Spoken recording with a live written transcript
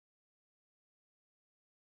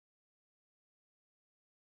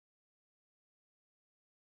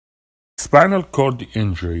Spinal cord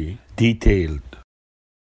injury detailed.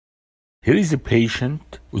 Here is a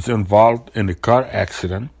patient who is involved in a car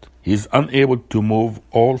accident. He is unable to move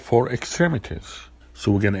all four extremities.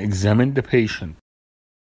 So we're going to examine the patient.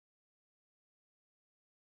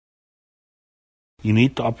 You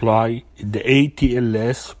need to apply the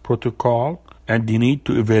ATLS protocol, and you need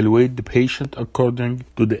to evaluate the patient according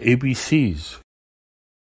to the ABCs.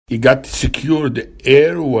 You got to secure the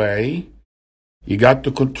airway. You got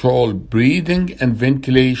to control breathing and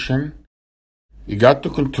ventilation. You got to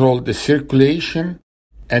control the circulation,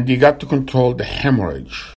 and you got to control the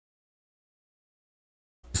hemorrhage.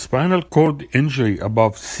 Spinal cord injury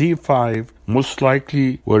above C5 most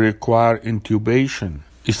likely will require intubation,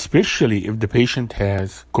 especially if the patient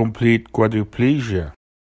has complete quadriplegia.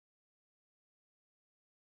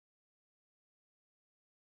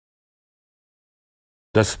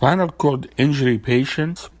 The spinal cord injury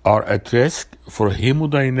patients are at risk for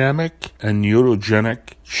hemodynamic and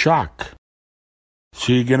neurogenic shock.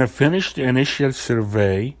 So you're going to finish the initial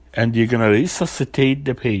survey and you're going to resuscitate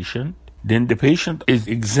the patient. Then the patient is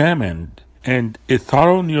examined and a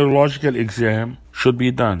thorough neurological exam should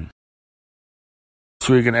be done.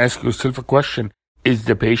 So you're going to ask yourself a question: is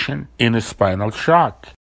the patient in a spinal shock?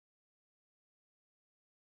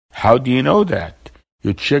 How do you know that?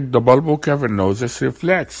 You check the bulbocavernosus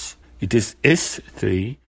reflex. It is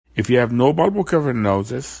S3. If you have no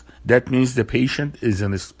bulbocavernosus, that means the patient is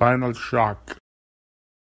in a spinal shock.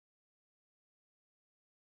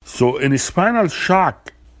 So in a spinal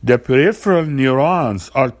shock, the peripheral neurons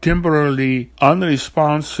are temporarily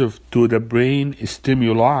unresponsive to the brain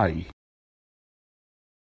stimuli.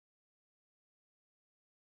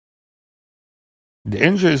 The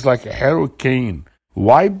injury is like a hurricane,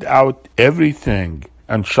 wiped out everything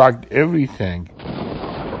and shocked everything.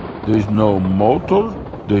 There is no motor,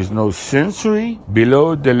 there is no sensory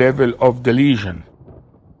below the level of the lesion.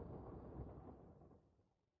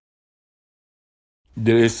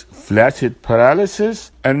 There is flaccid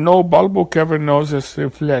paralysis and no bulbocavernosus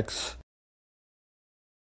reflex.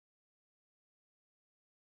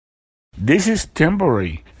 This is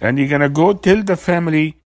temporary, and you're going to go tell the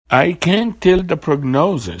family, I can't tell the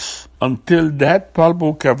prognosis until that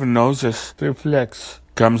bulbocavernosus reflex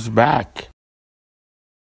comes back.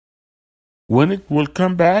 When it will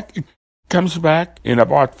come back, it comes back in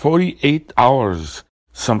about 48 hours.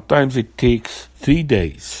 Sometimes it takes 3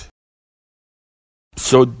 days.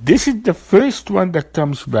 So this is the first one that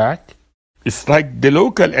comes back. It's like the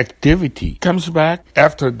local activity comes back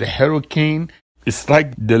after the hurricane. It's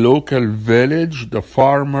like the local village, the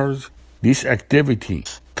farmers, these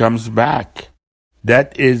activities comes back.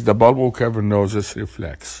 That is the bulbocavernosus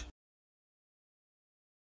reflex.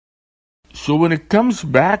 So when it comes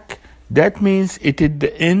back, that means it is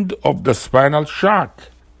the end of the spinal shock.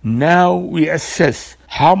 Now we assess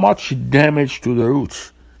how much damage to the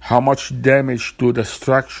roots, how much damage to the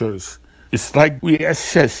structures. It's like we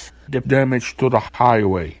assess the damage to the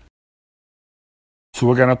highway. So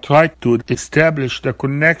we're going to try to establish the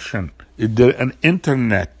connection. Is there an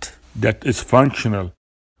internet that is functional?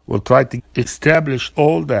 We'll try to establish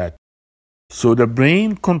all that. So the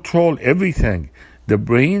brain controls everything. The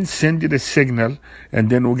brain sends it a signal, and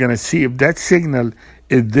then we're going to see if that signal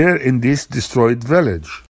is there in this destroyed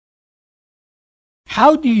village.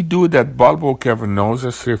 How do you do that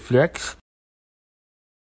bulbocavernosus reflex?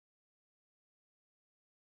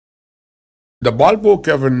 The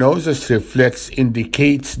bulbocavernosus reflex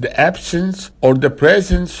indicates the absence or the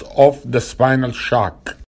presence of the spinal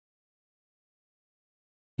shock.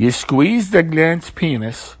 You squeeze the glans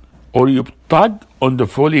penis or you tug on the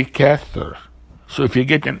Foley catheter. So if you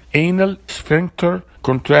get an anal sphincter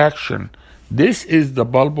contraction, this is the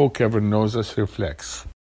bulbocavernosus reflex.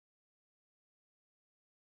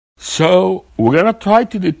 So we're going to try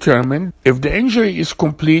to determine if the injury is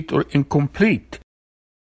complete or incomplete.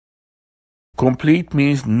 Complete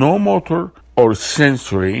means no motor or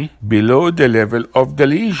sensory below the level of the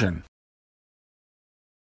lesion.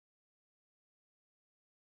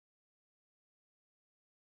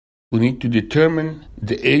 We need to determine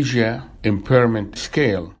the ASIA impairment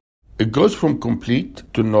scale. It goes from complete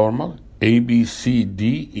to normal, A, B, C,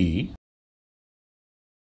 D, E.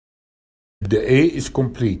 The A is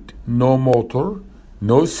complete, no motor,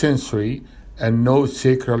 no sensory, and no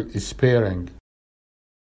sacral sparing.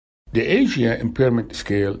 The ASIA impairment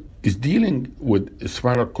scale is dealing with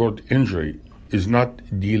spinal cord injury, is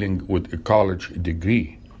not dealing with a college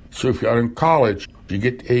degree. So if you are in college, you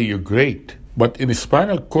get A, you're great. But in a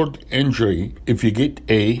spinal cord injury, if you get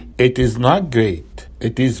A, it is not great.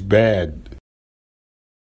 It is bad.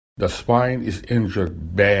 The spine is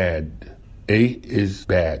injured bad. A is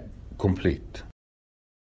bad. complete.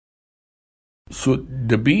 So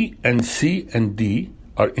the B and C and D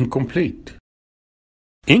are incomplete.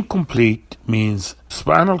 Incomplete means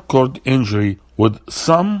spinal cord injury with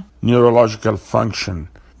some neurological function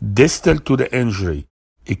distal to the injury.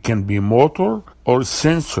 It can be motor or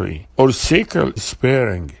sensory or sacral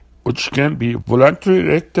sparing, which can be voluntary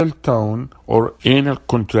rectal tone or anal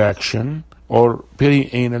contraction or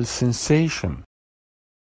perianal sensation.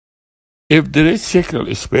 If there is sacral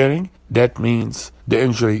sparing, that means the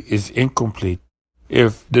injury is incomplete.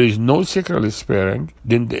 If there is no sacral sparing,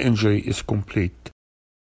 then the injury is complete.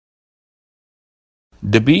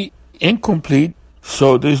 The B, incomplete,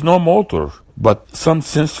 so there is no motor, but some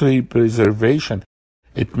sensory preservation.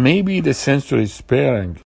 It may be the sensory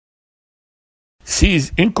sparing. C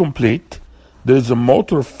is incomplete. There is a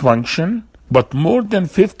motor function, but more than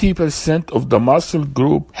 50% of the muscle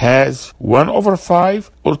group has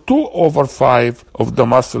 1/5 or 2/5 of the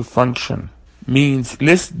muscle function, means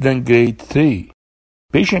less than grade 3.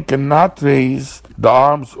 Patient cannot raise the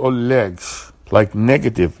arms or legs, like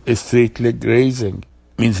negative straight leg raising,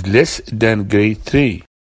 means less than grade 3.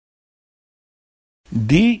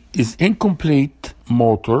 D is incomplete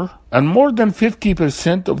motor, and more than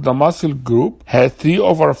 50% of the muscle group has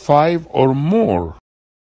 3/5 or more.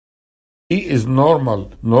 E is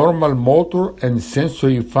normal motor and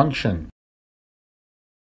sensory function.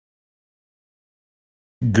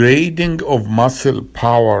 Grading of muscle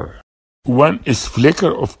power. 1 is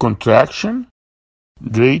flicker of contraction.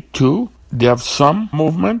 Grade 2, they have some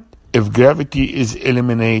movement if gravity is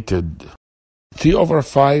eliminated.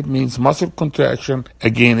 3/5 means muscle contraction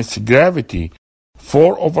against gravity.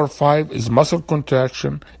 4/5 is muscle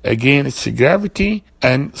contraction against gravity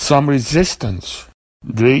and some resistance.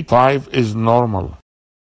 Grade 5 is normal.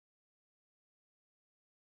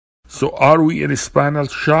 So are we in a spinal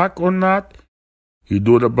shock or not? You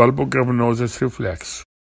do the bulbocavernosus reflex.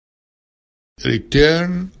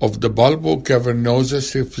 Return of the bulbocavernosus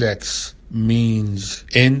reflex means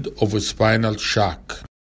end of a spinal shock.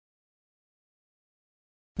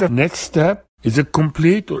 The next step is a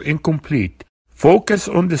complete or incomplete. Focus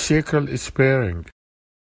on the sacral sparing.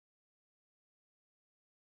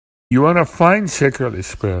 You want to find sacral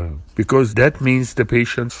sparing because that means the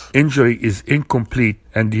patient's injury is incomplete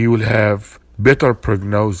and he will have better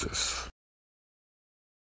prognosis.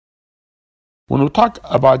 When we talk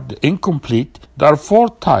about the incomplete, there are 4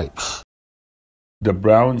 types. The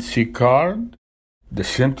Brown-Sequard, the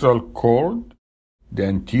central cord, the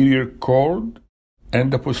anterior cord, and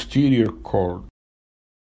the posterior cord.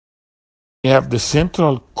 You have the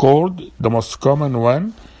central cord, the most common one.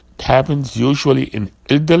 It happens usually in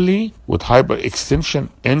elderly with hyperextension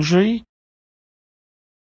injury.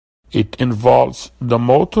 It involves the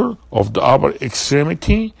motor of the upper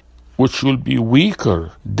extremity, which will be weaker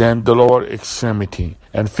than the lower extremity,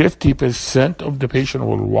 and 50% of the patient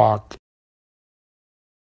will walk.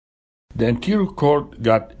 The anterior cord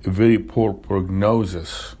got a very poor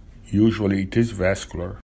prognosis. Usually it is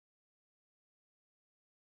vascular.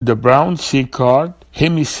 The Brown-Sequard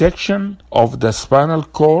hemisection of the spinal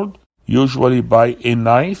cord, usually by a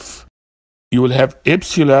knife. You will have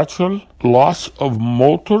ipsilateral loss of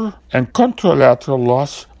motor and contralateral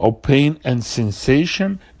loss of pain and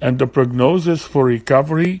sensation, and the prognosis for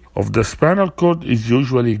recovery of the spinal cord is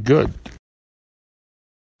usually good.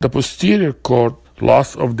 The posterior cord,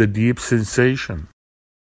 loss of the deep sensation.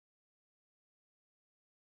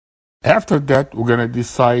 After that, we're going to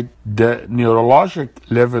decide the neurologic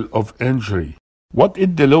level of injury. What is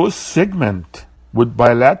the lowest segment with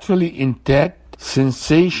bilaterally intact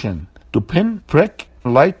sensation to pin, prick,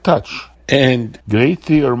 light touch, and grade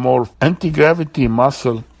 3 or more anti-gravity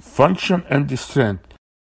muscle function and strength?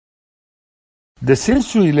 The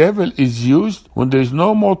sensory level is used when there is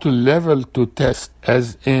no motor level to test,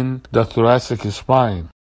 as in the thoracic spine.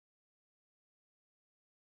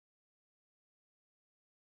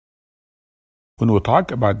 When we talk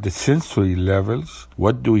about the sensory levels,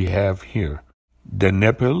 what do we have here? The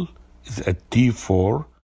nipple is at T4,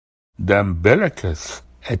 the umbilicus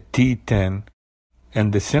at T10,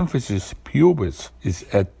 and the symphysis pubis is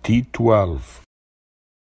at T12.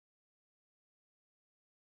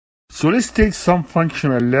 So let's take some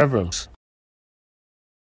functional levels.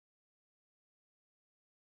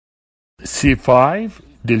 C5,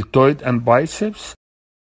 deltoid and biceps.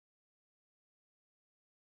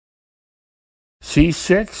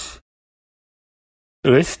 C6,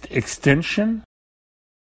 wrist extension.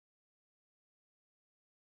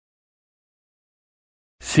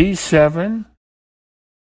 C7,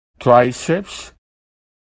 triceps,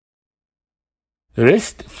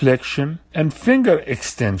 wrist flexion, and finger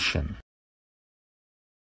extension.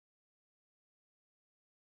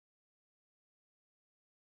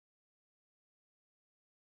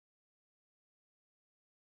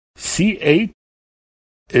 C8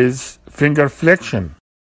 is finger flexion.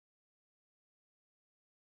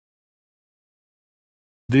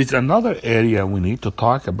 There's another area we need to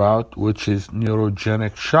talk about, which is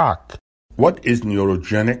neurogenic shock. What is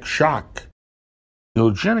neurogenic shock?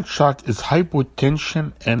 Neurogenic shock is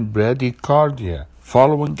hypotension and bradycardia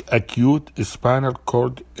following acute spinal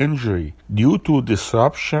cord injury due to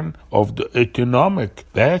disruption of the autonomic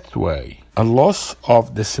pathway, a loss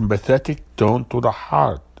of the sympathetic tone to the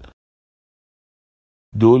heart.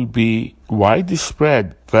 There will be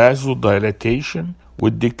widespread vasodilatation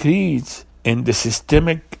with decrease in the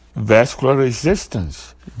systemic vascular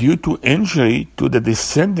resistance due to injury to the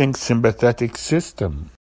descending sympathetic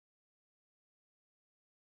system.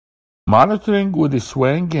 Monitoring with the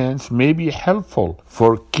Swan-Ganz may be helpful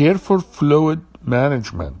for careful fluid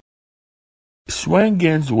management.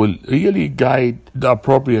 Swan-Ganz will really guide the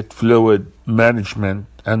appropriate fluid management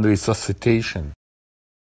and resuscitation.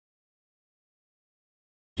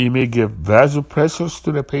 You may give vasopressors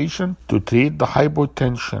to the patient to treat the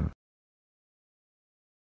hypotension.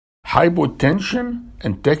 Hypotension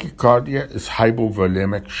and tachycardia is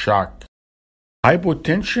hypovolemic shock.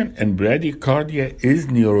 Hypotension and bradycardia is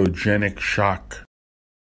neurogenic shock.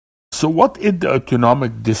 So what is the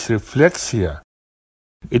autonomic dysreflexia?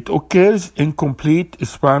 It occurs in complete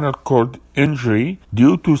spinal cord injury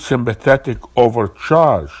due to sympathetic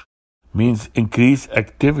overcharge, means increased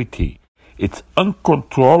activity. It's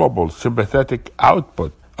uncontrollable sympathetic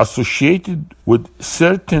output associated with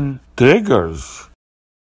certain triggers.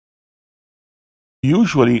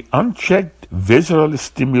 Usually unchecked visceral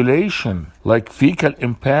stimulation like fecal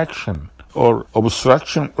impaction or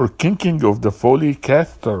obstruction or kinking of the Foley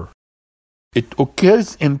catheter. It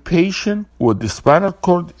occurs in patients with spinal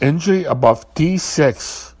cord injury above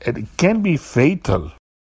T6 and it can be fatal.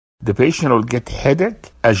 The patient will get headache,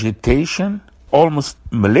 agitation, almost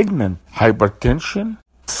malignant hypertension,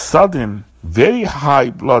 sudden very high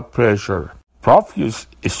blood pressure, profuse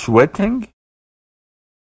sweating.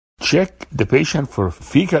 Check the patient for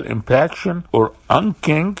fecal impaction or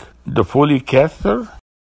unking the Foley catheter.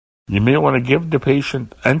 You may want to give the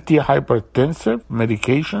patient antihypertensive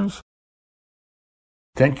medications.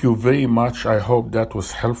 Thank you very much. I hope that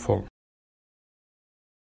was helpful.